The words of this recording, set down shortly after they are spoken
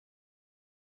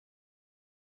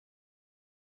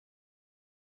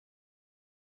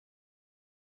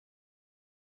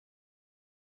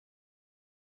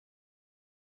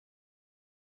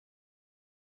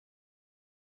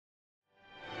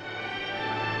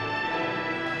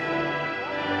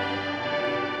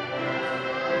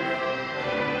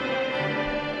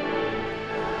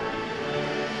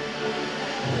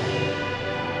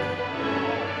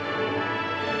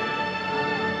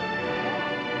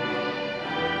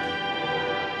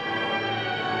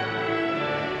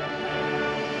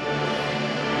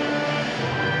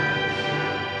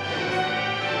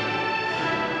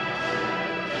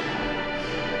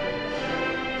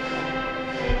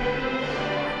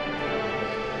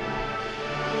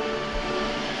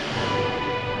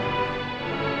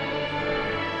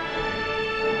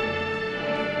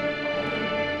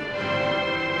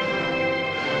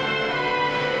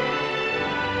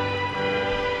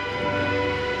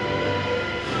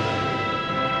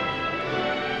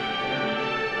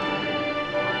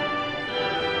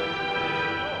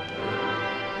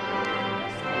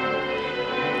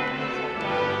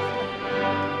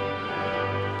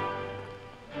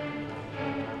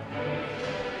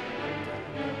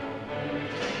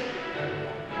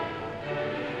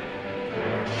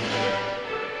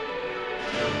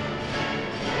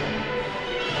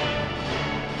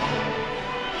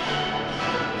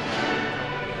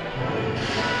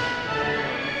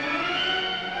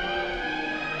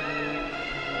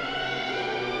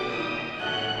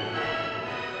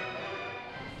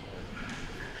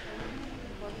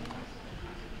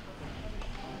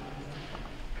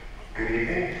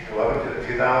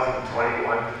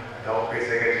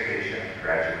Basic Education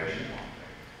graduation.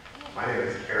 My name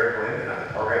is Eric Lind, and I'm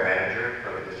the Program Manager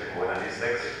for the District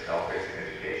 196 Health Basic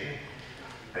Education.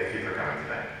 Thank you for coming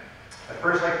tonight. I'd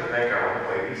first like to thank our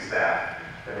wonderful AV staff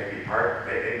that made me proud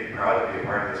to be a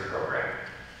part of this program.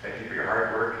 Thank you for your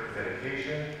hard work and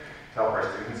dedication to help our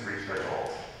students reach their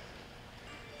goals.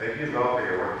 Thank you as well for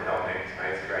your work to help make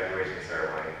tonight's graduation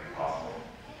ceremony possible.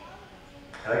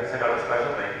 I'd like to send out a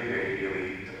special thank you to AV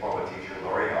Elite Diploma teacher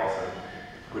Lori Elson,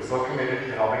 who is so committed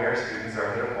to helping our students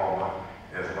earn their diploma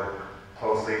and has worked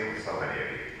closely with so many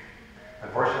of you.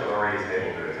 Unfortunately, Lori isn't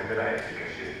able to attend tonight because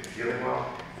she isn't feeling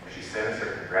well, and she sends her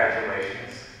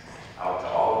congratulations out to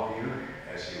all of you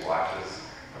as she watches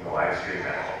from the live stream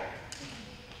at home.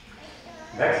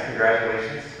 Next,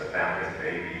 congratulations to the families of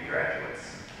AV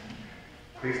graduates.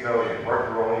 Please know the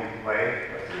important role you play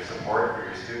with your support for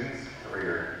your students, for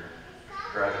your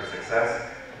graduate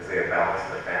success, as they have balanced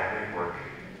their family, work,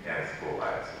 and school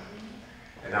lives.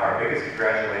 And now our biggest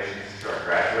congratulations to our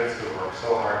graduates who have worked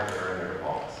so hard to earn their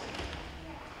diplomas.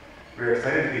 We are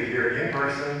excited to be here in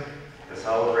person to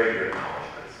celebrate your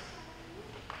accomplishments.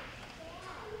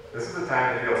 This is a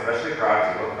time to feel especially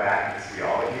proud to look back and see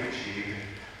all that you've achieved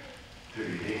through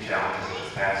the unique challenges of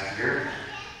this past year,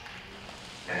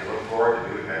 and to look forward to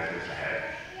new adventures ahead.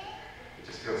 It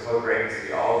just feels so great to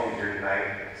see all of you here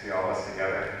tonight, see all of us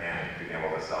together, and being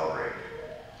able to celebrate.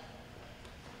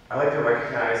 I'd like to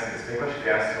recognize some distinguished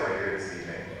guests who are here this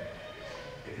evening.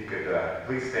 If you could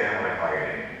please stand when I call your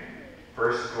name.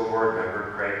 First, School Board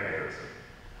Member Craig Nickerson.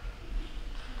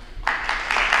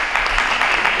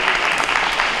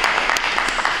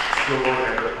 School Board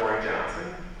Member Corey Johnson.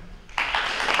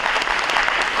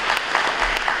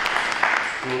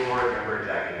 School Board Member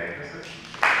Jackie Nickerson.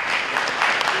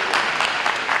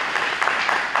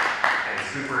 And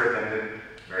Superintendent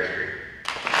Mary Green.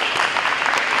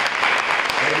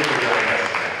 Thank you for joining us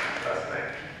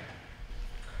tonight.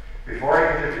 Before I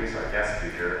introduce our guest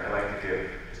speaker, I'd like to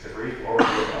give just a brief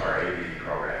overview of our ABE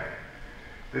program.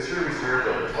 This year we served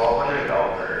over 1,200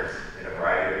 adult learners in a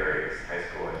variety of areas: high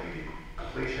school and GED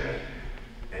completion,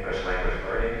 English language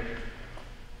learning,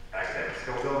 academic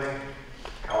skill building,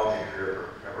 college and career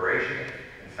preparation,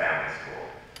 and family school.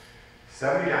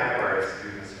 79 of our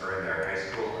students earned their high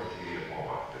school or GED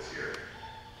diploma this year.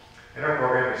 In our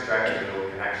program, we strive to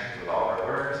build connections with all of our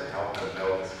learners and help them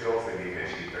build the skills they need to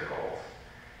achieve their goals.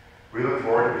 We look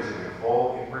forward to resuming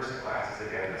full in-person classes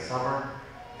again this summer,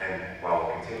 and while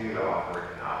we'll continue to offer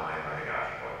an online learning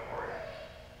option going forward.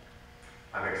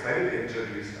 I'm excited to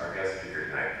introduce our guest speaker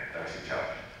tonight, Darcy Chubb.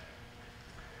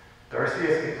 Darcy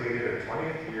has completed her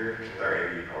 20th year with our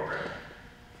ABE program.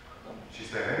 She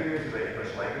spent many years as an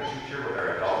English language teacher with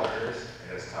our adult learners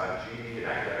and has taught GED and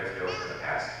academic skills for the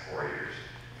past 4 years.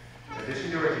 In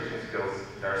addition to her teaching skills,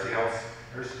 Darcy helps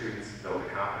her students build the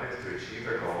confidence to achieve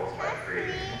their goals by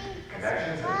creating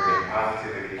connections and bringing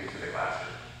positivity to the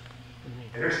classroom.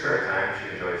 In her spare time,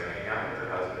 she enjoys hanging out with her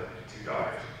husband and 2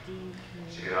 daughters.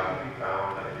 She can often be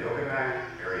found on a yoga mat,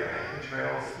 area hiking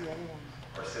trails,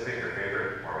 or sipping her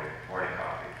favorite morning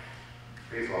coffee.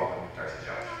 Please welcome Darcy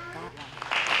Chubb.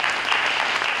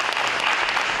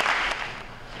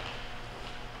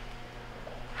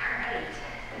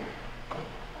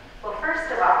 Well,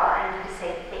 first of all, I need to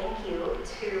say thank you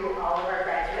to all of our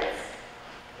graduates,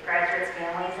 the graduates'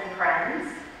 families and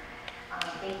friends.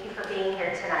 Thank you for being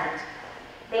here tonight.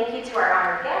 Thank you to our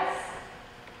honored guests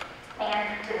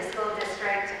and to the school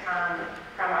district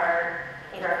from our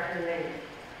community.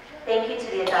 Thank you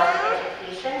to the adult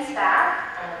education staff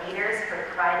and leaders for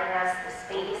providing us the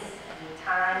space and the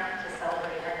time to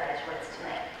celebrate our graduates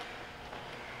tonight.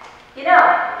 You know,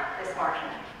 this morning,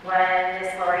 when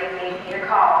Miss Lori gave me a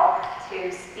call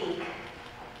to speak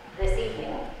this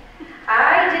evening,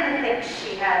 I didn't think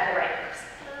she had the right person.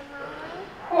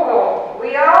 Oh,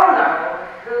 we all know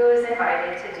who's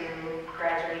invited to do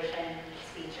graduation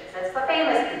speeches. It's the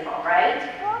famous people, right?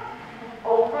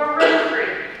 Oprah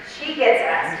Winfrey, she gets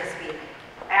asked to speak.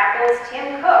 Apple's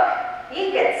Tim Cook,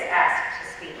 he gets asked to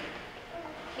speak.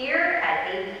 Here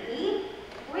at ABE,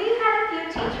 we've had a few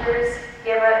teachers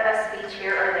give a speech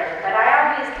here or there, but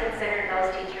I always consider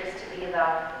those teachers to be the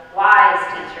wise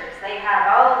teachers. They have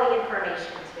all the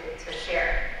information to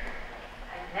share.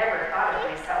 I never thought of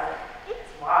myself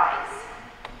as wise.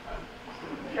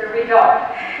 Here we go.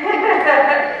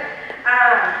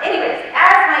 Anyways,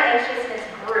 as my anxiousness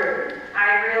grew,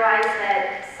 I realized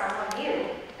that some of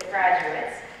you, the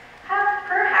graduates, have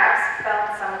perhaps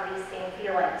felt some of these same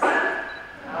feelings.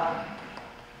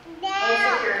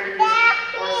 Insecurities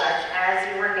or such as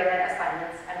you were given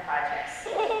assignments and projects.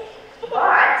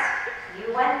 But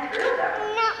you went through them.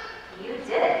 You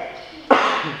did it.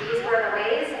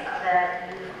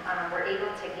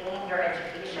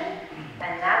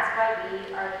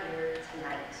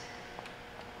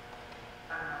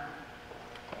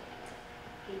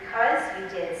 you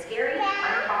did scary,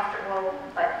 uncomfortable,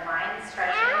 but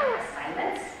mind-stretching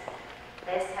assignments,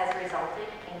 this has resulted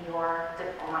in your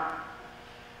diploma.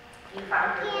 You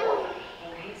found your goal,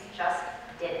 and you just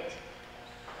did it.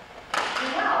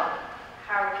 You know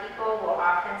how people will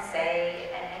often say,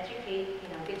 and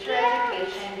get your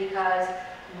education because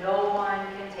no one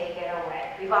can take it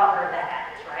away. We've all heard that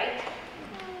adage, right?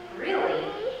 Really,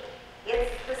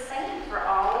 it's the same for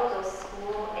all of those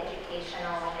school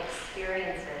educational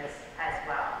experiences as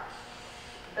well.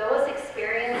 Those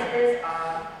experiences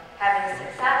of having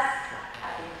success,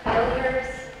 having failures,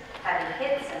 having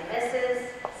hits and misses,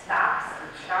 stops and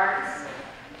starts,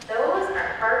 those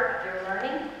are part of your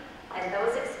learning, and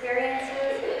those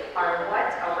experiences are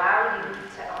what allow you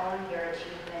to own your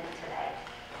achievement today.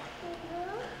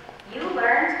 You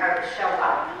learned how to show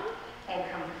up and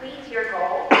complete your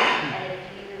goal, and if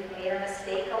you've made a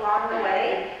mistake along the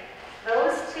way,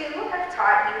 those two have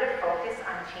taught you to focus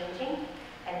on changing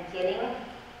and getting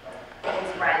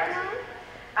things right.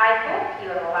 I hope you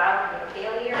have allowed your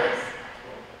failures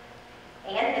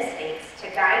and mistakes to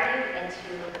guide you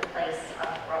into the place of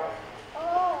growth.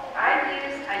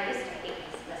 I used to hate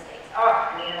these mistakes.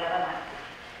 Oh, neither one of them.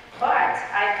 But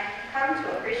I've come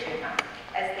to appreciate them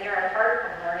as they are a part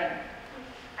of learning.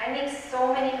 I make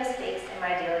so many mistakes in my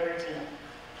daily routine.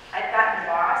 I've gotten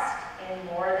lost in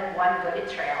more than one wooded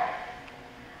trail.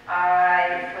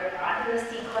 I forgotten the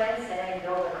sequence in a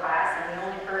yoga class. I'm the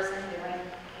only person doing,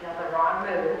 the wrong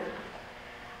move.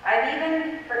 I've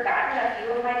even forgotten a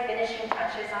few of my finishing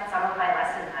touches on some of my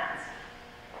lesson plans.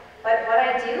 But what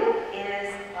I do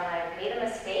is, when I've made a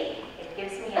mistake, it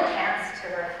gives me a chance to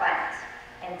reflect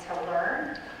and to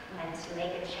learn and to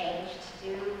make a change to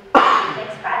do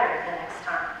things better the next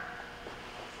time.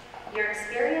 Your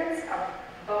experience of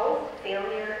both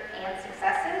failure and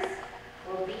successes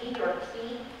will be your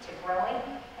key to growing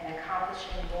and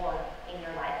accomplishing more in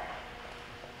your life.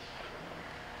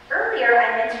 Earlier,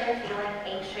 I mentioned feeling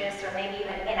anxious or maybe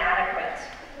even inadequate.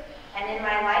 And in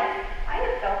my life, I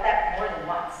have felt that more than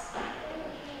once.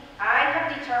 I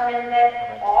have determined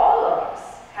that all of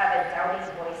us have a doubting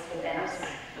voice within us.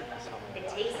 It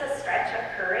takes a stretch of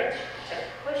courage to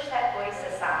push that voice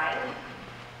aside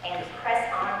and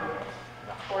press onward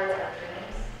towards our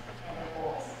dreams and our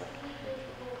goals.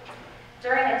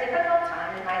 During a difficult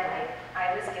time in my life,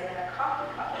 I was given a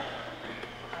coffee cup.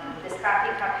 This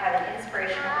coffee cup had an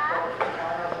inspirational quote from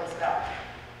Eleanor Roosevelt.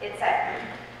 It said,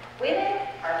 "Women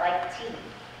are like tea.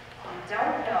 You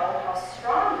don't know how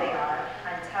strong they are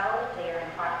until they are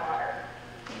in hot water."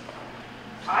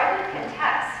 I would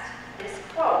contest this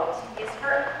quote is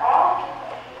for all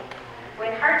people.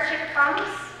 When hardship comes,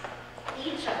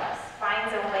 each of us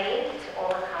finds a way to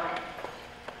overcome it.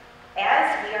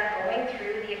 As we are going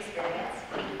through the experience,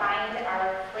 we find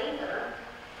our flavor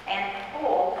and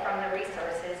pull from the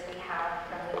resources we have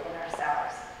from within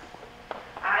ourselves.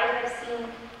 I have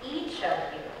seen each of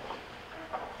you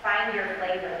find your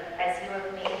flavor as you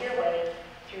have made your way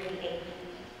through the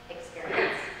APE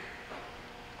experience.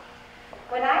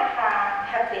 When I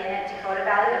have been at Dakota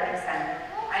Valley Learning Center,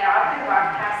 I often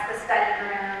walk past the study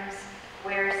rooms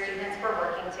where students were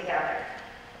working together,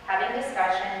 having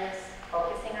discussions,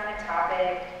 focusing on a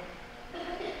topic,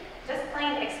 just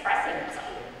plain expressing themselves.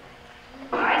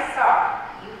 I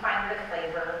saw you find the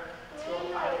flavor to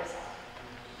apply yourself.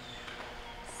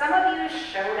 Some of you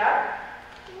showed up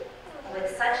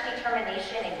with such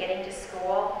determination in getting to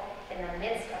school in the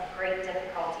midst of great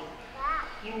difficulty.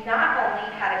 You not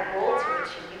only had a goal to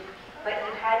achieve, but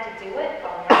you had to do it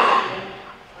while navigating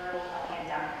through a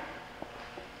pandemic.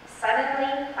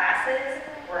 Suddenly, classes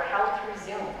were held through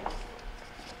Zoom.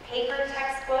 Paper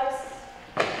textbooks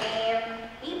became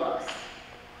ebooks.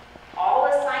 All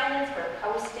assignments were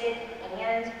posted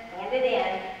and handed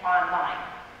in online.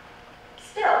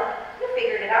 Still, you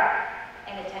figured it out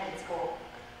and attended school.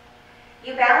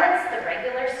 You balanced the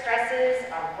regular stresses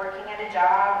of working at a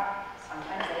job,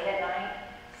 sometimes late at night,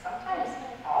 sometimes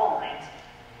all night.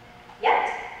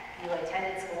 Yet, you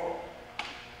attended school.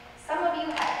 Some of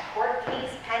you had a court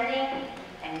case pending,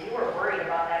 and you were worried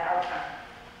about that outcome.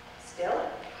 Still,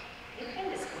 you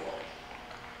came to school.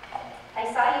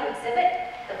 I saw you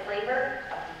exhibit the flavor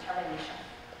of determination.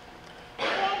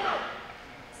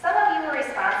 Some of you were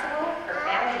responsible for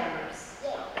family members,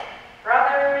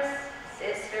 brothers,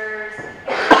 sisters,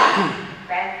 parents,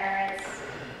 grandparents,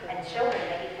 and children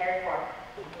that you cared for.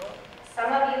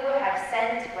 Some of you have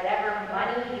sent whatever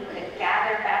money you could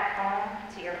gather back home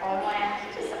to your homeland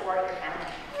to support your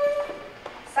family.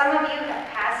 Some of you have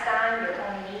passed on your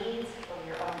own needs or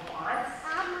your own wants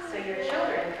so your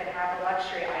children could have a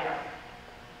luxury item.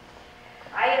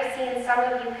 I have seen some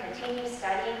of you continue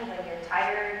studying when you're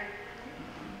tired,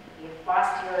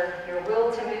 lost your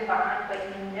will to move on, but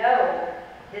you know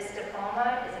this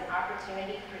diploma is an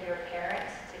opportunity for your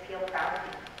parents to feel proud of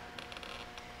you.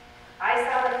 I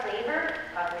saw the flavor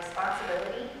of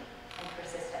responsibility and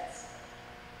persistence.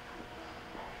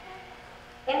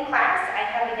 In class, I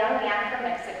had a young man from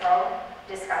Mexico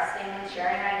discussing and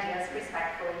sharing ideas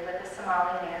respectfully with a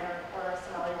Somali man or a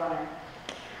Somali woman.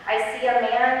 I see a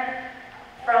man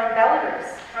from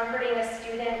Belarus comforting a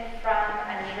student from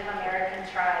a Native American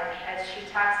tribe as she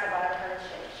talks about a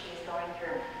hardship she is going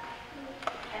through.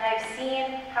 And I've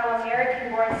seen how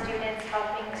American-born students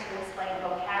helping to explain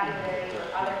vocabulary or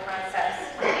other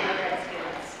concepts to immigrant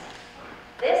students.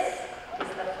 This is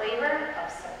the flavor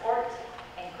of support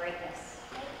and greatness.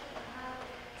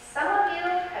 Some of you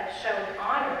have shown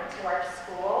honor to our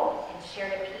school and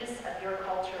shared a piece of your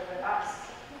culture with us.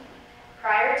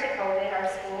 Prior to COVID, our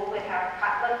school would have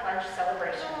potluck lunch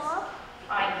celebrations.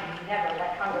 I never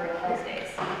went hungry in those days.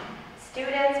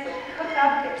 Students would cook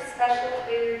up their special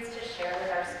foods to share with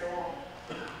our school.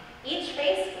 Each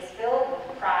face was filled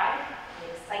with pride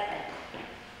and excitement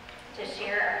to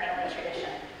share our family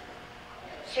tradition.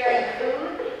 Sharing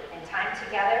food and time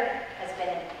together has been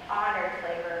an honored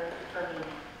flavor for me.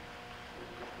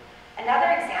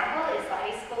 Another example is the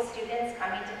high school students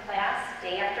coming to class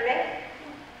day after day.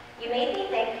 You made me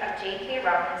think of J.K.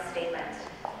 Rowling's statement,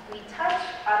 "We touch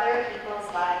other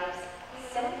people's lives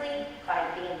simply by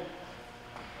being."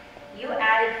 You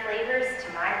added flavors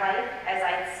to my life as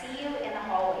I'd see you in the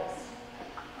hallways,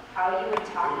 how you would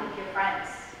talk with your friends,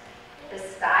 the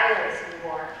styles you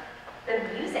wore, the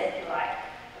music you liked,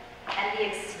 and the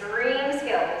extreme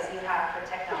skills you have for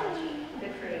technology.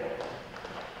 Good for you.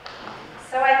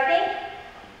 So I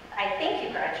thank you,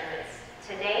 graduates,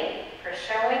 today for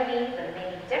showing me the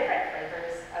many different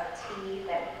flavors of tea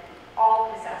that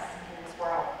all possess in this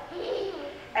world.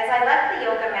 As I left the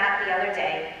yoga mat the other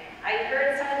day, I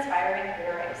heard some inspiring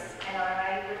lyrics, and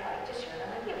I would like to share them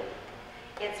with you.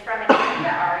 It's from an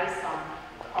India Ari song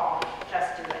called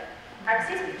Just Do It.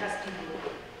 Just Do You.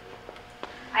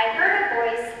 I heard a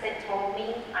voice that told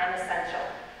me I'm essential,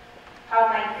 how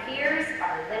my fears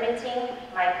are limiting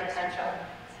my potential.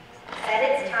 Said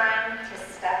it's time to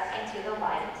step into the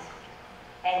light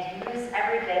and use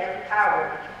every bit of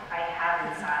power I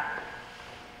have inside.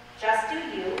 Just do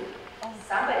you,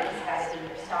 somebody's got to be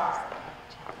your star.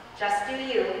 Just do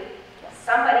you,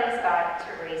 somebody's got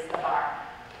to raise the bar.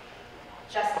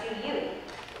 Just do you,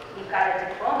 you've got a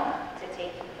diploma to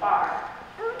take you far.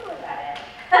 Put that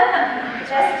in.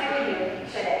 Just do you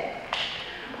today.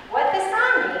 What the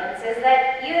song means is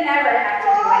that you never have to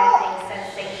do anything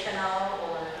sensational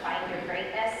or find your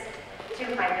greatness.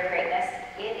 To find your greatness,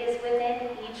 it is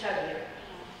within each of you.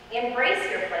 Embrace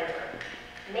your flavor.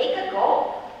 Make a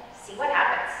goal. See what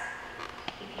happens.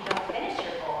 If you don't finish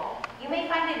your goal, you may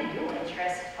find a new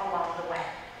interest along the way.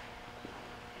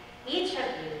 Each of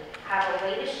you have a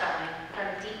way to shine from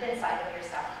deep inside of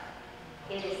yourself.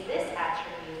 It is this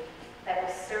attribute that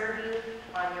will serve you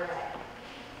on your way.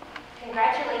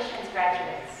 Congratulations,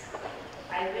 graduates.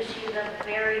 I wish you the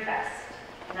very best,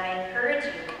 and I encourage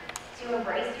you to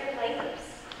embrace your flavors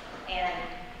and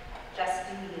just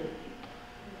do you.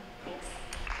 Thanks.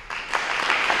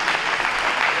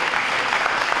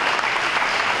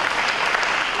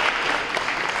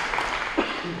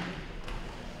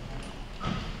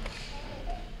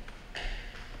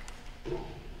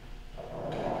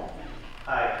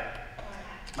 Hi,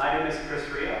 my name is Chris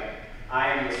Ria. I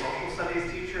am the social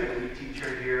studies teacher and lead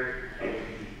teacher here at UP.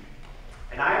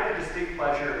 And I have the distinct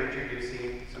pleasure of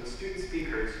introducing some student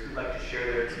speakers who'd like to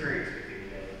share their experience with you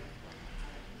today.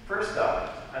 First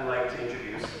up, I'd like to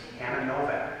introduce Hannah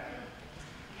Novak.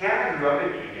 Hannah grew up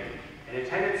in Eagan and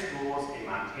attended schools in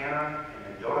Montana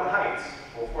and Mendota Heights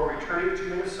before returning to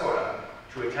Minnesota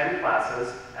to attend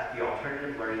classes at the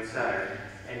Alternative Learning Center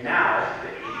and now the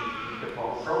ABE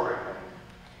Diploma Program.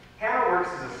 Hannah works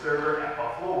as a server at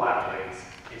Buffalo Wild Wings,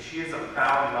 and she is a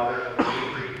proud mother of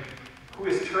Avery, who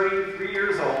is turning 3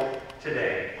 years old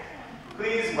today.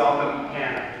 Please welcome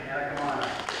Hannah. Hannah, come on up.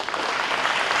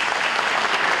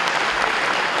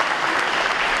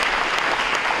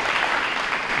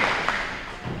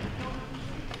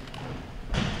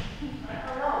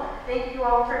 Hello. Thank you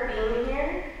all for being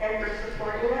here and for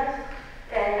supporting us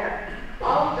and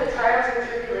all of the trials and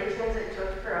tribulations it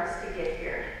took for us to get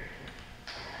here.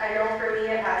 I know for me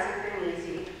it hasn't been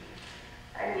easy.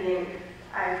 I mean,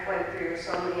 I've went through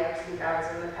so many ups and downs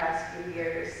in the past few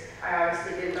years. I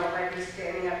honestly didn't know if I'd be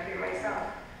standing up here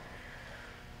myself.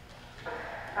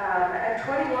 At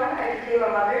 21, I became a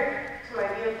mother to my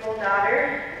beautiful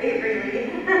daughter, Avery Lee.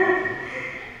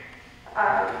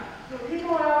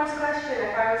 People would always question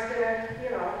if I was gonna,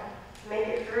 make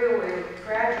it through and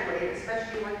graduate,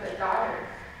 especially with a daughter.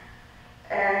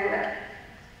 And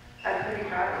I'm pretty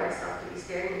proud of myself to be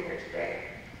standing here today.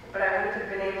 But I wouldn't have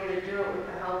been able to do it with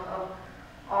the help of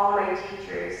all my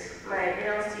teachers. My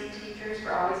ALC teachers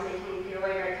were always making me feel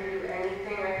like I can do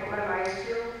anything I put my mind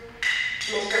to.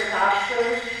 Mr.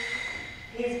 Thompson,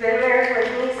 he's been there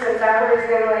with me since I was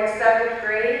in like 7th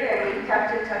grade, and we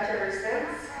kept in touch ever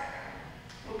since.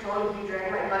 He told me he'd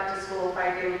drag my butt to school if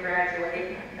I didn't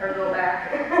graduate or go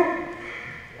back.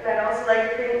 And I'd also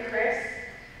like to thank Chris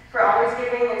for always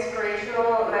giving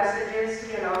inspirational messages,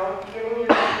 you know, giving you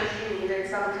the push you needed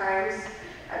sometimes.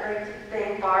 I'd like to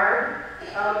thank Barb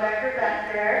Becker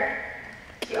back there.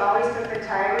 She always took the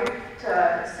time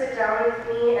to sit down with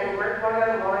me and work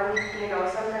one-on-one. You know,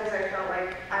 sometimes I felt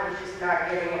like I was just not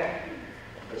getting it.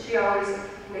 But she always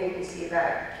made me see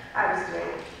that I was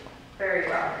doing very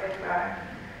well, if not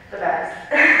the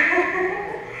best.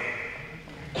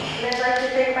 And I'd like to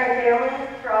thank my family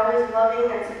for always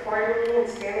loving and supporting me and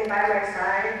standing by my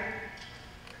side.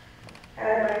 And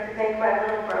I'd like to thank my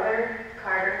little brother,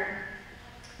 Carter.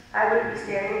 I wouldn't be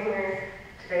standing here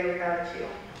today without you.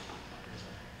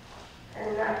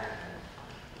 And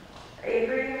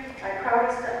Avery, I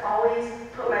promise to always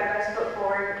put my best foot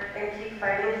forward and keep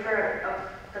fighting for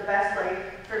the best life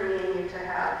for me and you to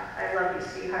have. I love you,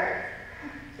 sweetheart.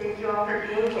 Thank you all for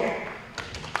being here.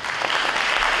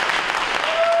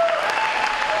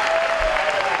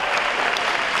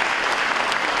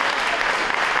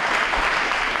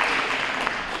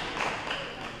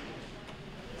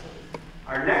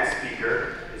 Our next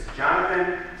speaker is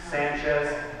Jonathan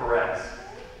Sanchez Perez.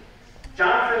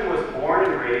 Jonathan was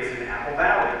born and raised in Apple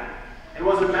Valley and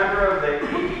was a member of the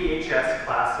ABHS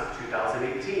class of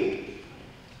 2018.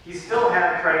 He still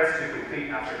had credits to complete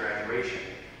after graduation.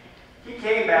 He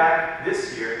came back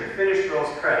this year to finish those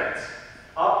credits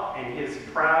up, and he is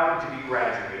proud to be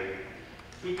graduating.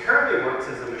 He currently works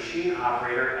as a machine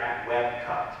operator at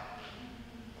WebCut.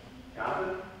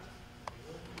 Jonathan?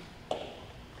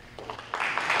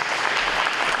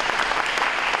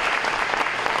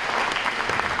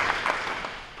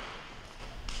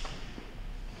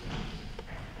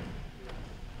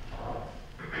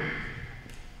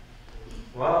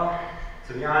 Well,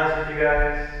 to be honest with you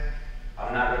guys,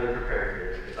 I'm not really prepared for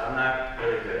this because I'm not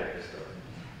really good at this stuff.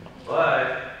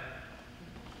 But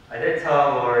I did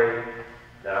tell Lori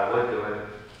that I would do it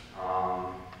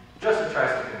just to try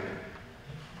something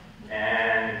new.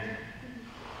 And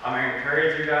I'm going to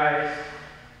encourage you guys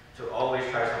to always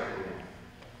try something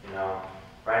new. You know,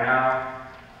 right now,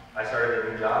 I started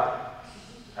a new job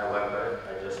at WebCut.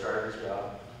 I just started this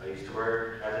job. I used to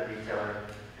work as a detailer,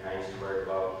 and I used to work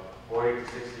about 40 to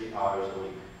 60 hours a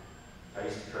week. I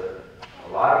used to put a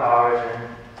lot of hours in,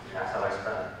 and that's how I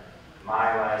spent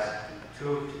my last 2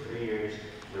 to 3 years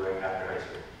doing after high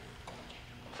school.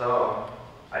 So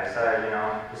I decided, you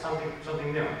know, it's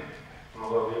something new. I'm gonna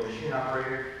go be a machine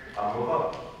operator. I'll move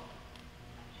up.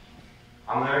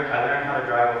 I learned how to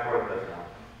drive a forklift now,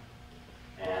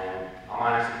 and I'm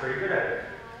honestly pretty good at it.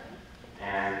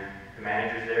 And the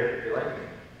managers there, they like me.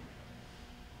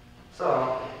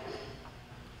 So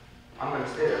I'm going to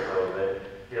stay there for a little bit,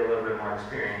 get a little bit more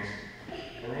experience,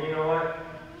 and then you know what?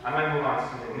 I might move on to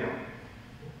something new.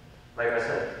 Like I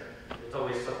said, it's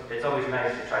always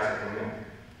nice to try something new.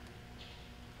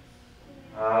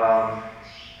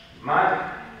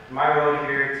 My road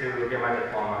here to get my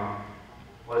diploma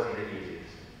wasn't the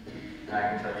easiest, and I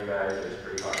can tell you guys it was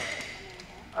pretty hard.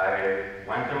 I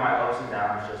went through my ups and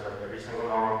downs just like every single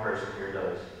normal person here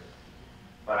does,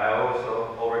 but I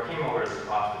also overcame those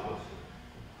obstacles.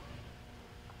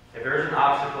 If there's an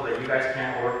obstacle that you guys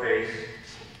can't face,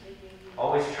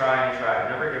 always try and try.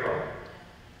 Never give up.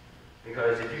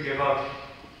 Because if you give up,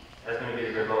 that's going to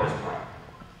be your lowest point.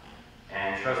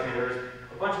 And trust me, there was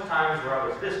a bunch of times where I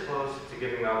was this close to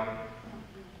giving up,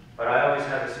 but I always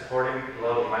had the supporting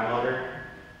love of my mother,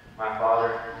 my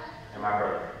father, and my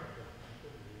brother.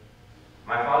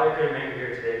 My father couldn't make it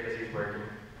here today because he's working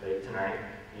late tonight.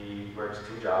 He works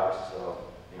 2 jobs, so,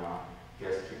 you know, he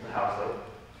has to keep the house up.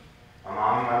 My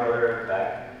mom and my brother are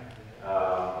back.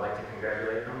 I'd like to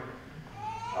congratulate them.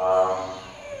 I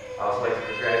also like to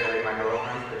congratulate my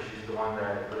girlfriend because she's the one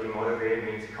that really motivated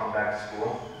me to come back to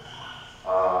school.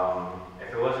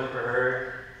 If it wasn't for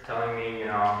her telling me, you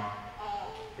know,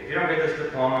 if you don't get this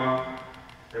diploma,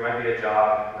 there might be a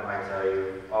job that might tell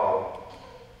you, oh,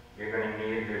 you're going to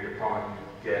need your diploma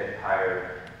to get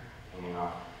hired. And, you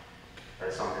know,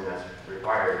 that's something that's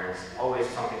required, and it's always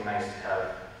something nice to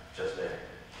have just there.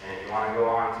 And if you want to go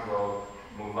on to go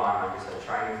move on, like I said,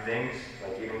 try new things,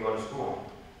 like even go to school,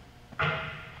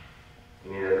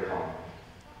 you need a diploma.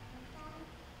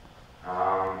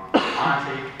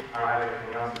 Honestly, I don't have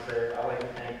anything else to say. I'd like to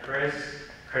thank Chris.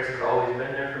 Chris has always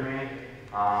been there for me.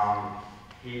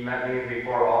 He met me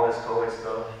before all this COVID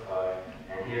stuff,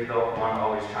 and he was the one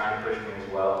always trying to push me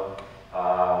as well.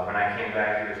 When I came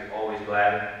back, he was always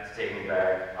glad to take me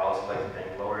back. I also like to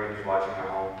thank Lori, who's watching at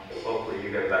home. Hopefully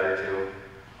you get better too.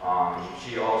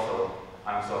 She also,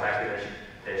 I'm so happy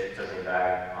that she took me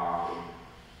back.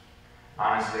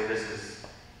 Honestly, this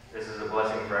is a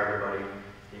blessing for everybody.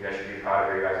 You guys should be proud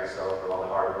of your guys yourself for all the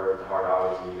hard work, the hard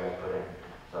hours that you guys put in.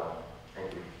 So,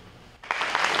 thank you.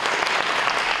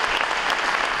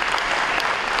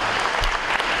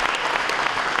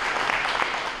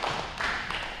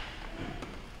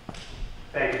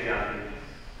 Thank you, Jonathan.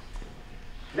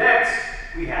 Next,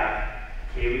 we have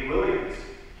Kaylee Williams.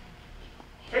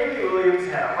 Kaylee Williams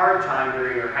had a hard time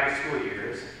during her high school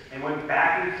years and went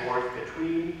back and forth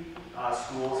between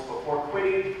schools before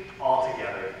quitting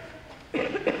altogether.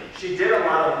 She did a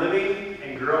lot of living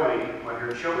and growing when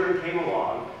her children came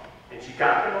along, and she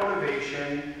got the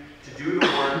motivation to do the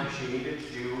work she needed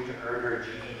to do to earn her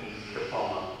GED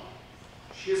diploma.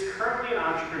 She is currently an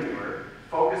entrepreneur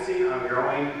focusing on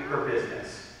growing her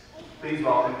business. Please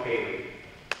welcome Kaylee.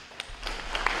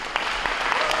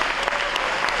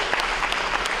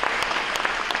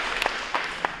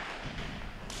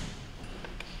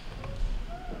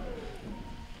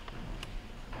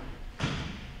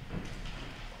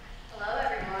 Hello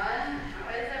everyone, how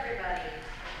is everybody?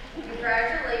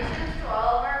 Congratulations to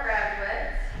all of our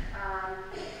graduates.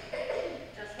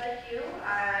 Just like you,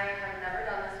 I have never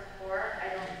done this before. I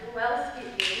don't do well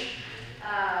speaking.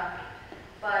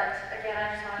 But again,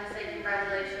 I just wanted to say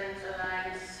congratulations, and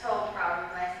I'm so proud of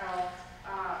myself.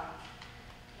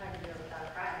 If I can do it without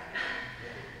crying.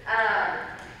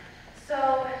 So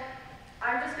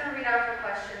I'm just going to read out the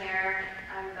questionnaire.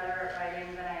 I'm better at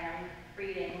writing than I am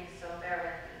reading, so bear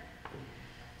with me.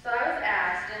 So I was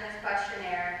asked in this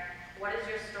questionnaire, what is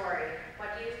your story?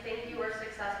 What do you think you were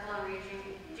successful in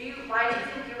reaching? Why do you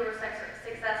think you were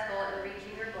successful in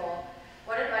reaching your goal?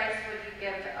 What advice would you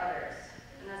give to others?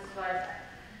 And this is what I said.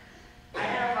 I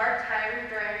had a hard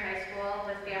time during high school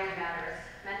with family matters,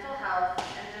 mental health,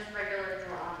 and just regular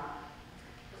drama.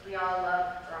 Because we all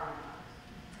love drama.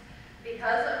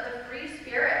 Because of the free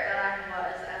spirit that I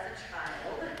was as a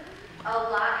child, a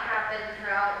lot happened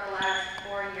throughout the last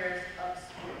 4 years of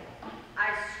school.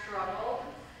 I struggled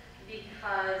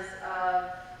because of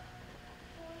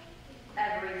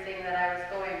everything that I was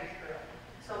going through.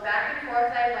 So back and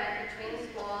forth I went between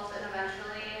schools, and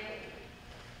eventually,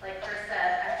 like Chris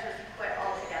said, I just quit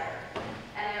altogether.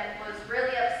 And it was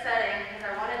really upsetting because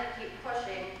I wanted to keep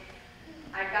pushing.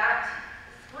 I got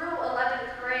through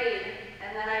 11th grade,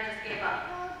 and then I just gave up.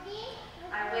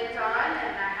 I went on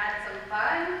and I had some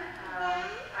fun.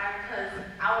 I was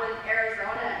out in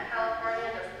Arizona and California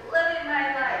just living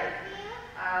my life.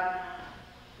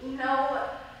 No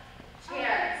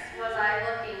chance was I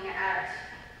looking at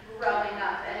growing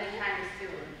up anytime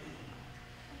soon.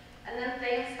 And then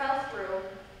things fell through.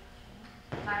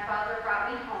 My father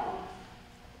brought me home,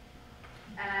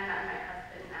 and I met my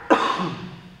husband now.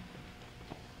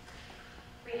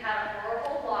 We had a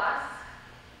horrible loss.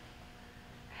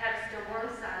 I had a stillborn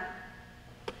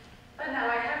son, but now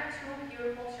I have 2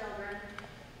 beautiful children,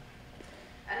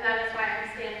 and that is why I'm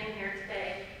standing here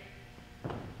today.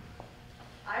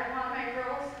 I want my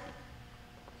girls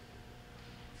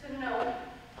to know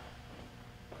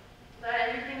that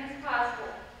anything is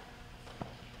possible.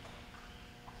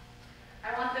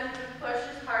 I want them to push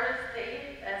as hard as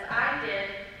I did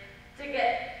to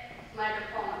get my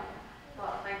diploma,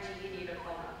 well, my GED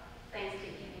diploma, thanks to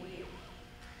EDU.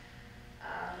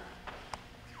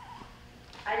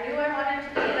 I knew I wanted to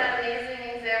be that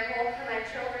amazing example for my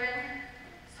children,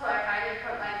 so I finally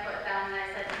put my foot down and I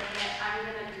said, dang it, I'm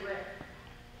going to do it.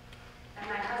 And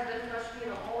my husband pushed me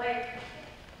the whole way,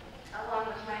 along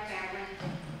with my family.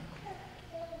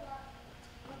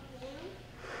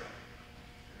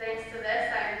 Thanks to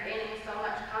this, I'm gaining so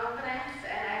much confidence,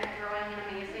 and I'm growing an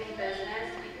amazing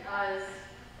business because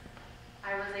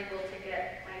I was able to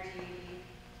get my GED.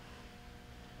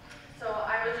 So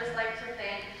I would just like to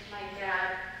thank my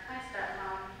dad, my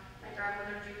stepmom, my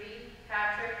grandmother Judy,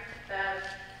 Patrick, Bev,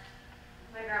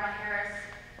 my grandma Harris,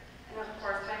 and of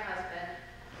course my husband.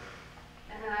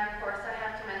 And then of course I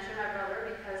have to mention my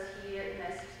brother because he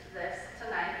missed this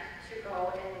tonight to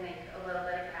go and make a little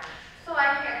bit of cash. So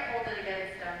I can't hold it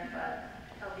against him, but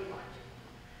he'll be watching.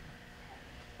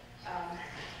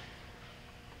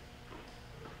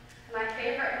 My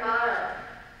favorite motto.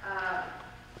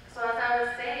 So as I was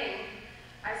saying,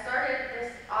 I started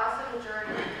this awesome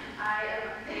journey. I am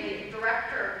a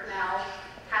director now,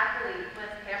 happily,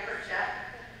 with Pampered Chef.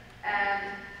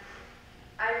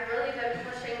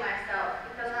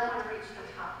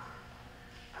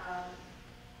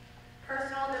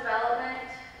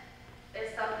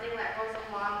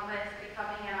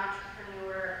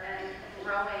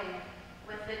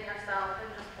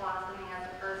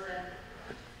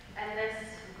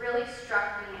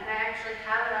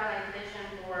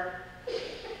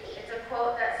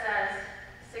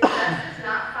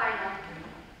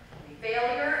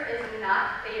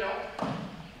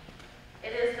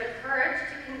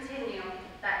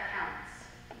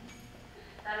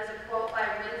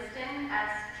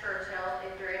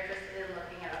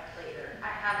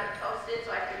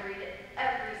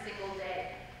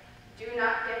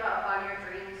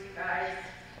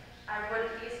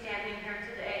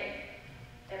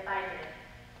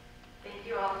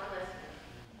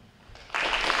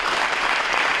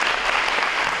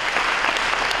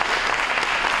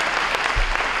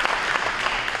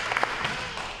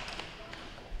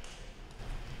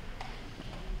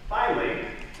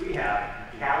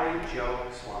 Jo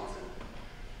Swanson.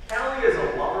 Callie is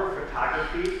a lover of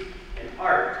photography and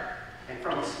art, and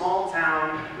from a small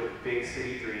town with big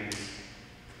city dreams.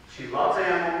 She loves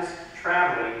animals,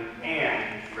 traveling,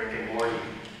 and Rick and Morty.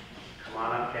 Come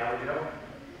on up, Callie Jo.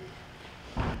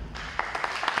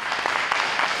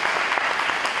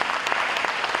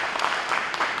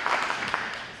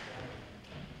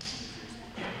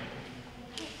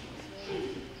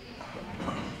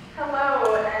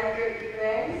 Hello and good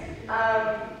evening.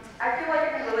 I feel like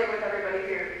I can relate with everybody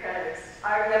here because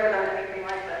I've never done anything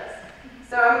like this.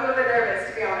 So I'm a little bit nervous,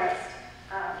 to be honest.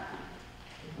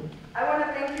 I want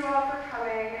to thank you all for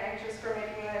coming and just for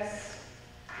making this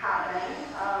happen.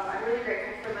 I'm really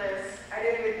grateful for this. I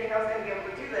didn't even think I was going to be able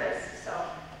to do this, so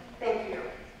thank you.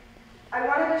 I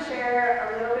wanted to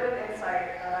share a little bit of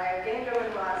insight that I have gained over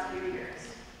the last few years.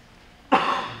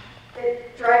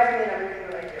 It drives me in everything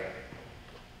that I do.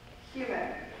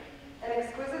 Human, an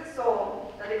exquisite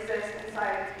soul that exists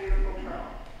inside its beautiful pearl,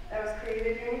 that was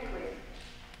created uniquely.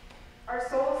 Our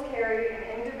souls carry an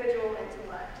individual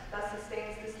intellect that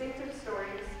sustains distinctive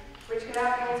stories which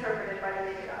cannot be interpreted by the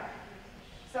naked eye.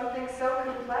 Something so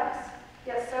complex,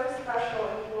 yet so special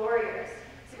and glorious,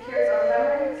 secures our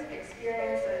memories,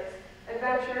 experiences,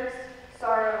 adventures,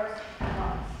 sorrows, and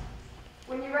loss.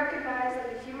 When you recognize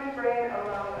that the human brain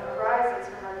alone arises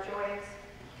from our joys,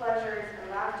 pleasures,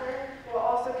 and laughter, while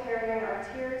also carrying our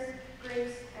tears,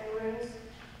 griefs, and wounds,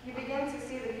 you begin to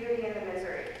see the beauty in the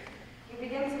misery. You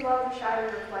begin to love the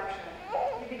shattered reflection.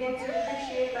 You begin to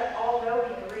appreciate that although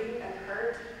we grieve and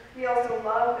hurt, we also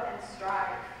love and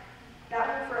strive. That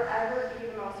will forever be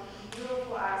the most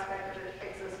beautiful aspect of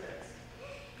existence.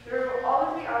 Through all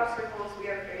of the obstacles we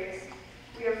have faced,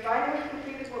 we have finally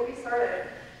completed what we started.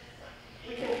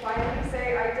 We can finally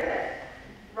say, I did it.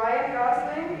 Ryan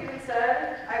Gosling even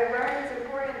said, I learned it's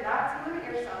important not to limit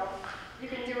yourself. You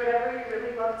can do whatever you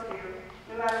really love to do,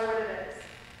 no matter what it is.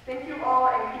 Thank you all,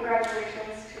 and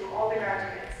congratulations to all the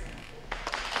graduates.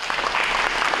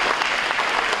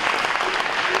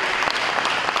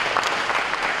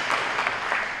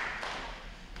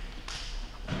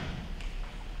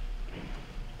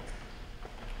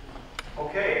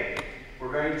 Okay,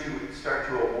 we're going to start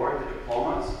to award the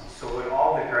diplomas. So would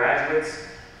all the graduates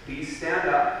please stand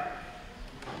up,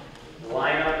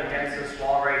 line up against this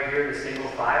wall right here in the single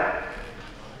file.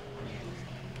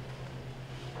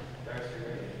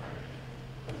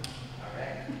 All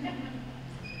right.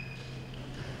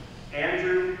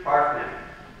 Andrew Barfman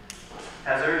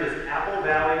has earned his Apple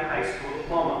Valley High School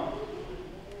diploma.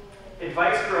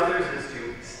 Advice for others is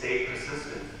to stay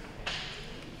persistent.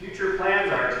 Future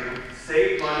plans are to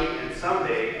save money and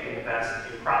someday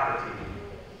invest in property.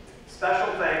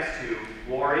 Special thanks to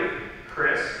Lori,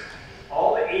 Chris,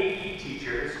 all the APE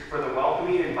teachers for the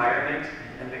welcoming environment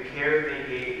and the care they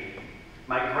gave me.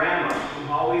 My grandma,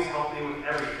 who always helped me with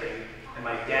everything, and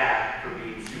my dad for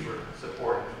being super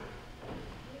supportive.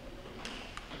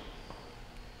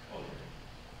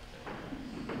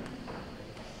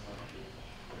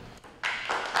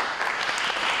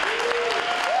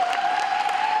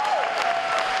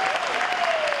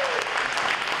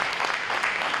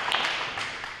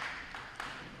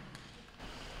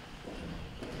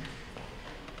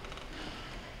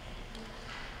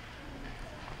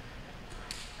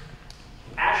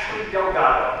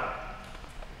 Delgado.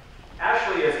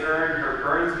 Ashley has earned her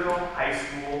Burnsville High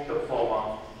School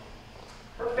diploma.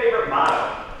 Her favorite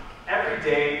motto, every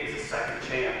day is a second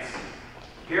chance.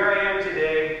 Here I am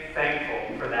today,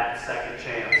 thankful for that second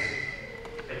chance.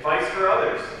 Advice for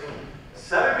others,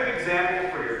 set a good example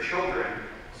for your children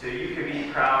so you can be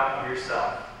proud of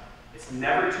yourself. It's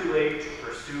never too late to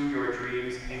pursue your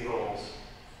dreams and goals.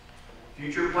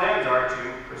 Future plans are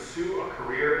to pursue a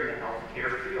career in the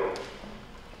healthcare field.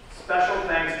 Special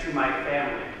thanks to my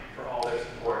family for all their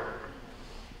support.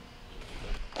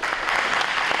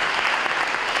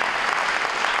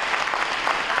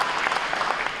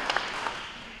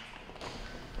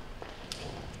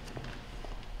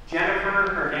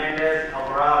 Jennifer Hernandez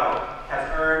Alvarado has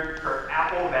earned her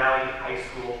Apple Valley High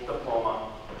School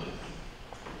diploma.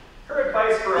 Her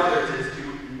advice for others is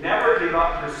to never give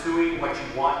up pursuing what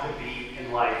you want to be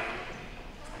in life.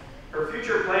 Her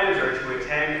future plans are to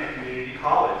attend a community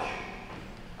college.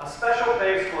 A special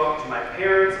thanks go out to my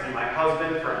parents and my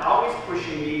husband for always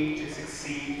pushing me to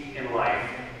succeed in life.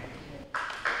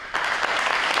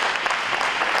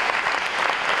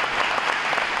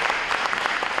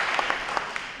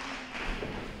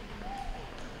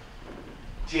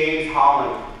 James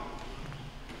Holland.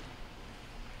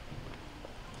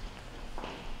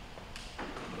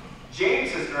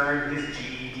 James has earned his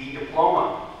GED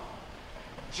diploma.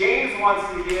 James wants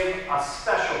to give a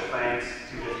special thanks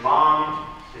to his mom,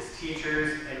 his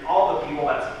teachers, and all the people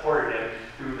that supported him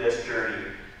through this journey.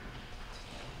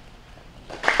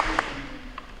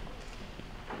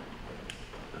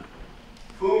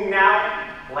 Whom now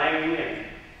Lang Nguyen,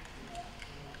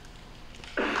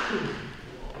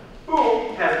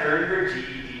 who has earned her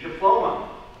GED diploma.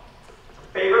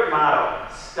 Her favorite motto,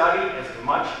 study as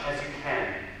much as you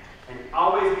can, and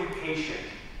always be patient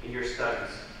in your studies.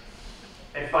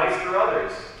 Advice for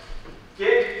others,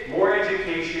 get more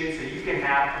education so you can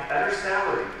have a better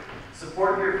salary,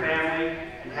 support your family,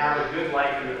 and have a good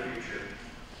life in the future.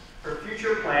 Her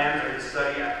future plans are to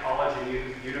study at college and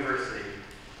university.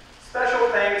 Special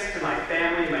thanks to my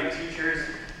family, my teachers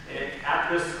at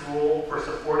this school for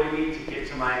supporting me to get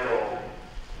to my goal.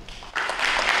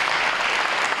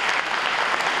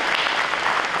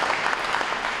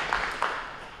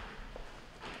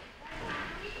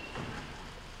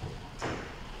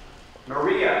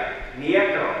 Maria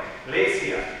Nieto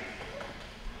Glacia.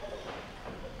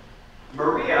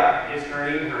 Maria is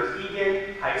earning her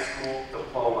Egan High School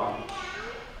diploma.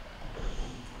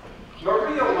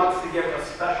 Maria wants to give a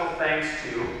special thanks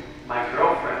to my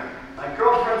girlfriend's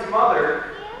mother,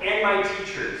 and my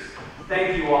teachers.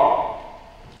 Thank you all.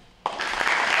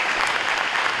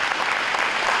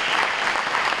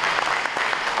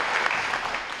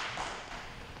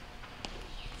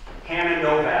 Hannah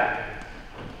Novak.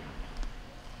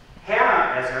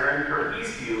 Hannah has earned her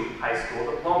Eastview High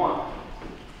School diploma.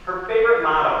 Her favorite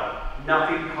motto,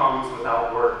 nothing comes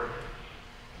without work.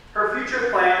 Her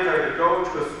future plans are to go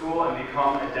to a school and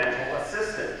become a dental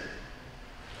assistant.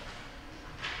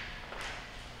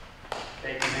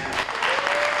 Thank you, ma'am.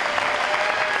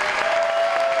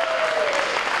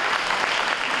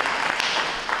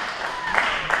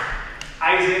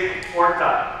 Isaac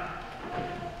Horta.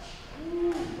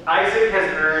 Isaac has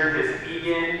earned his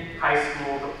Egan High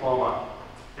School diploma.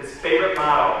 His favorite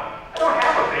motto, I don't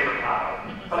have a favorite motto,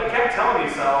 but I kept telling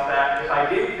myself that if I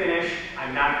didn't finish,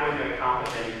 I'm not going to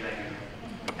accomplish anything.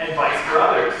 Advice for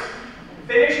others.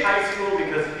 Finish high school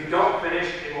because if you don't finish,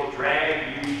 it will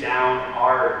drag you down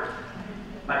hard.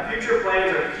 My future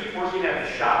plans are to keep working at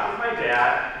the shop with my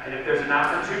dad, and if there's an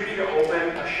opportunity to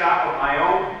open a shop of my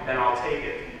own, then I'll take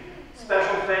it.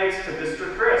 Special thanks to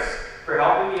Mr. Chris for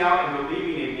helping me out and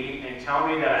believing in me and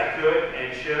telling me that I could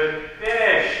and should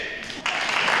finish.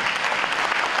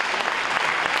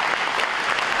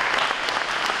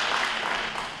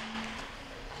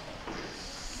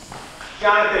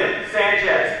 Jonathan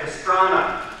Sanchez Estrana.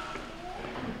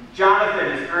 Jonathan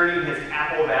is earning his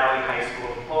Apple Valley High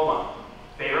School diploma.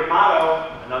 Favorite motto,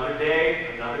 another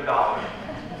day, another dollar.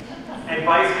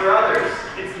 Advice for others,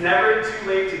 it's never too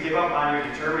late to give up on your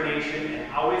determination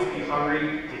and always be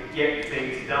hungry to get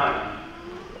things done.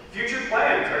 Future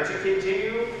plans are to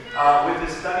continue with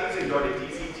his studies and go to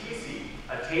DCTC,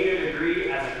 attain a degree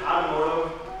as an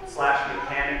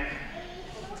automotive/mechanic.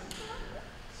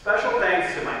 Special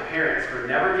thanks to my parents for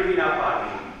never giving up on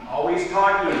me, always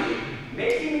talking to me,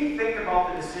 making me think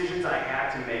about the decisions I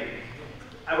had to make.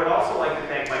 I would also like to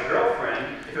thank my girlfriend.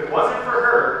 If it wasn't for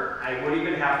her, I wouldn't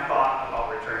even have thought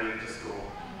about returning to school.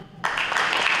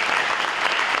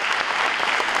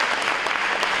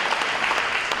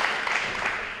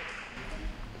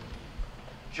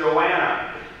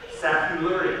 Joanna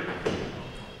Sapuluri.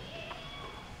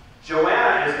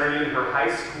 Joanna is earning her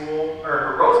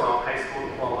her Rosemount High School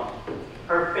diploma.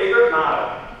 Her favorite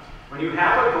motto, when you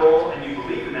have a goal and you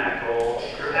believe in that goal,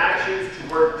 your actions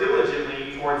to work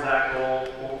diligently towards that goal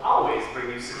will always bring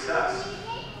you success.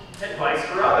 Advice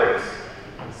for others.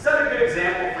 Set a good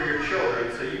example for your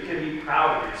children so you can be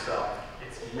proud of yourself.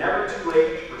 It's never too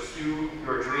late to pursue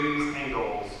your dreams and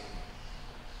goals.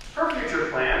 Her future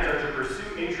plans are to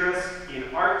pursue interests in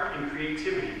art and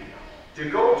creativity, to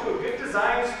go to a good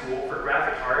design school for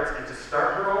graphic arts, and to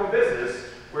start her own business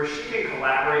where she can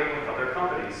collaborate with other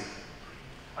companies.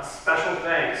 A special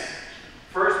thanks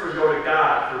first would go to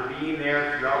God for being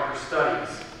there throughout her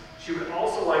studies. She would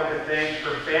also like to thank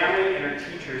her family and her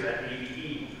teachers at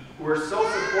ABE, who were so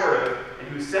supportive and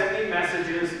who sent me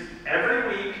messages every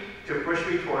week to push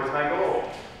me towards my goal.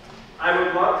 I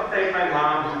would love to thank my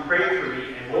mom who prayed for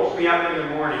me and woke me up in the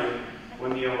morning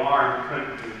when the alarm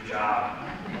couldn't do the job.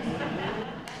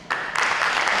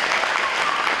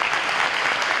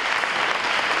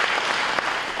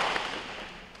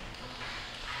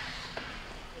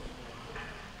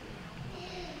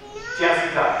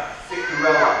 Jessica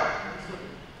Cicurella.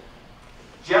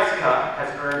 Jessica has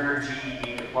earned her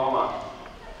GED diploma.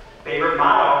 Favorite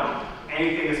motto,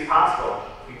 anything is possible.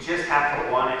 We just have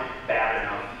to want it bad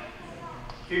enough.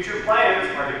 Future plans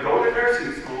are to go to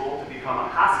nursing school to become a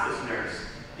hospice nurse,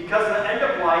 because the end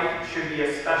of life should be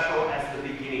as special as the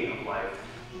beginning of life.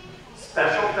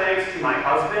 Special thanks to my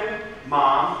husband,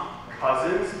 mom,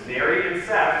 cousins, Mary and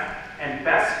Seth, and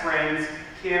best friends,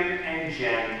 Kim and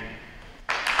Jen.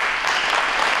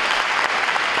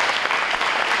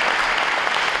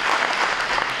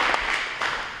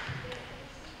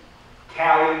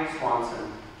 Callie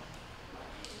Swanson.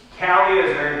 Callie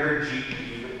has earned her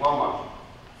GED diploma.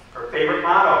 Her favorite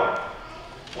motto,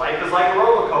 life is like a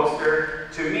roller coaster.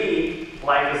 To me,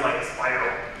 life is like a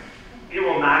spiral. It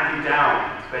will knock you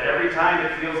down, but every time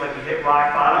it feels like you hit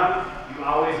rock bottom, you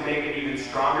always make an even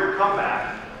stronger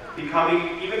comeback,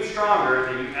 becoming even stronger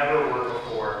than you ever were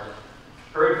before.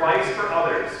 Her advice for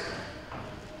others.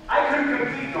 I couldn't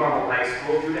complete normal high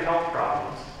school due to health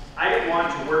problems. I didn't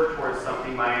want to work towards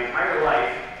something my entire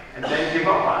life and then give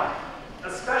up on it,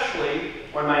 especially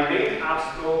when my main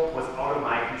obstacle was out of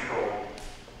my control.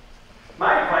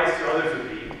 My advice to others would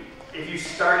be, if you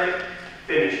start it,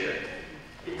 finish it.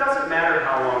 It doesn't matter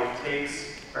how long it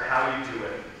takes or how you do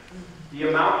it. The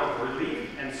amount of relief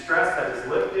and stress that is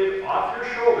lifted off your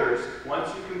shoulders once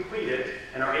you complete it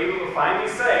and are able to finally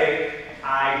say,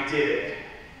 I did it,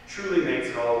 truly makes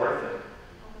it all worth it.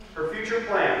 Her future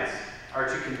plans are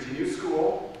to continue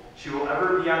school. She will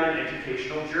ever be on an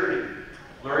educational journey,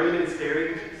 learning and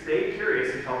staying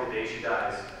curious until the day she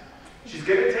dies. She's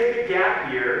going to take a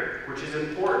gap year, which is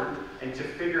important, and to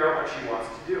figure out what she wants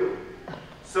to do.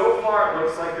 So far, it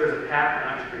looks like there's a path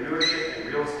in entrepreneurship and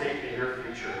real estate in her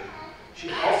future.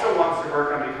 She also wants to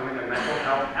work on becoming a mental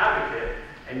health advocate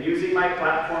and using my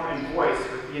platform and voice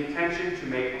with the intention to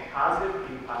make a positive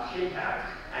impact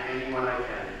on anyone I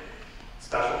can.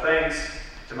 Special thanks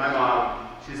to my mom.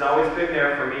 She's always been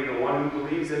there for me, the one who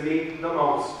believes in me the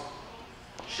most.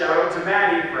 Shout out to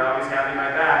Maddie for always having my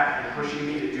back and pushing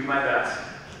me to do my best.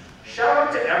 Shout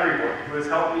out to everyone who has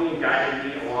helped me and guided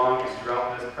me along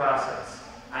throughout this process.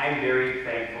 I am very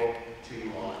thankful to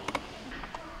you all.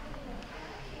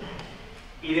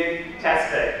 Eden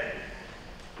Teste.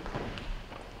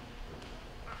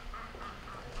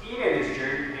 Eden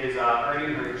is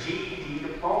earning her GED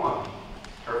diploma.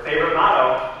 Her favorite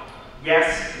motto,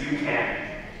 yes, you can.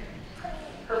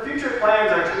 Her future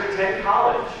plans are to attend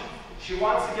college. She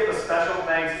wants to give a special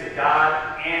thanks to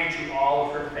God and to all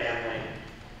of her family.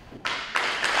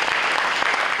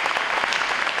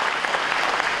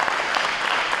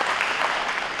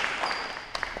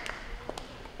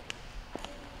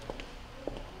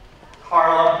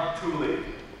 Carla Tooley.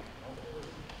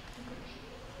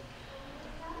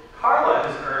 Carla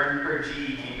has earned her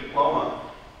GED diploma.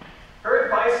 Her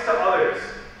advice to others,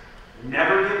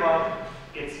 never give up,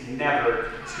 it's never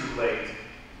too late.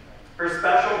 Her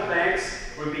special thanks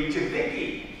would be to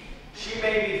Vicki. She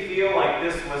made me feel like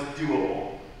this was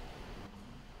doable.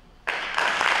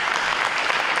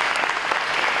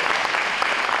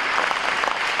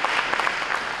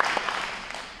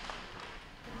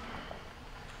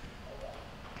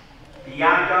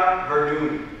 Bianca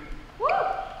Verdun.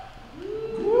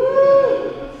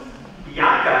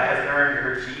 Bianca has earned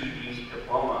her GED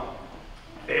diploma.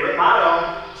 Favorite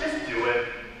motto, just do it.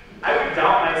 I would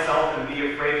doubt myself and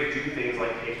be afraid to do things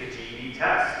like take the GED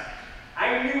test.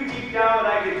 I knew deep down that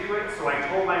I could do it, so I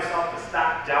told myself to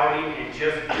stop doubting and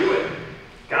just do it.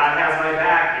 God has my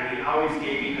back, and He always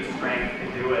gave me the strength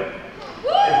to do it.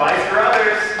 Advice for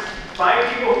others, find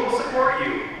people who will support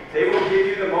you. They will give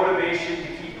you the motivation to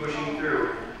keep pushing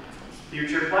through.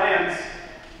 Future plans,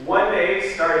 one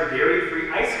day start a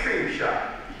dairy-free ice cream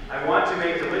shop. I want to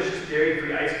make delicious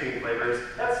dairy-free ice cream flavors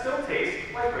that still taste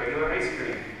like regular ice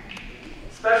cream.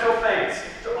 Special thanks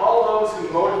to all those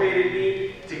who motivated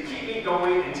me to keep me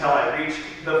going until I reached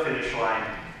the finish line.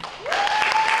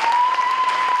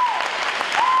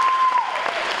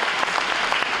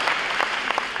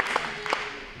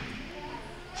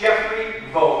 Jeffrey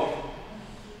Vogt.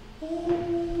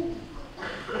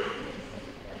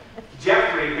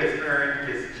 Jeffrey has earned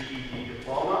his GED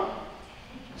diploma.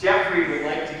 Jeffrey would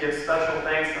like to give special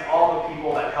thanks to all the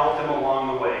people that helped him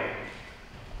along the way.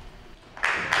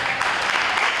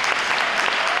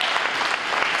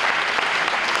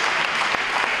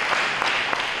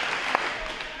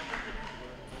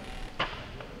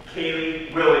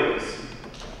 Kaylee Williams.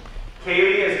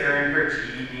 Kaylee has earned her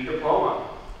GED diploma.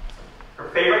 Her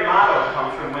favorite motto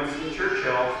comes from Winston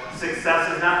Churchill,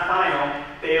 success is not final,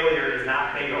 failure is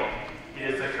not fatal. It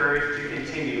is the courage to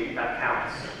continue that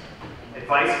counts.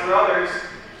 Advice for others,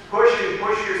 push and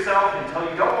push yourself until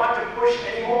you don't want to push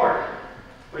anymore.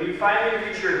 When you finally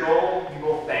reach your goal, you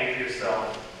will thank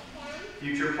yourself.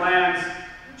 Future plans,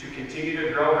 to continue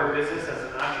to grow her business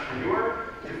as an entrepreneur,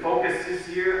 to focus this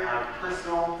year on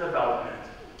personal development.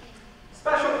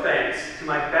 Special thanks to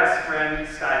my best friend,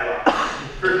 Skylar,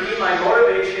 for being my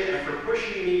motivation and for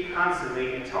pushing me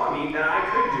constantly and telling me that I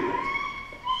could do it.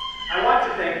 I want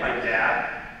to thank my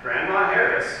dad, Grandma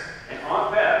Harris, and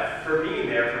Aunt Bev for being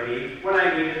there for me when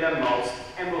I needed them most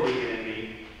and believing in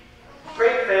me.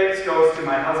 Great thanks goes to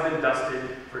my husband, Dustin,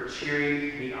 for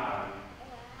cheering me on.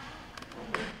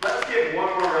 Let's give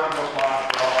one more round of applause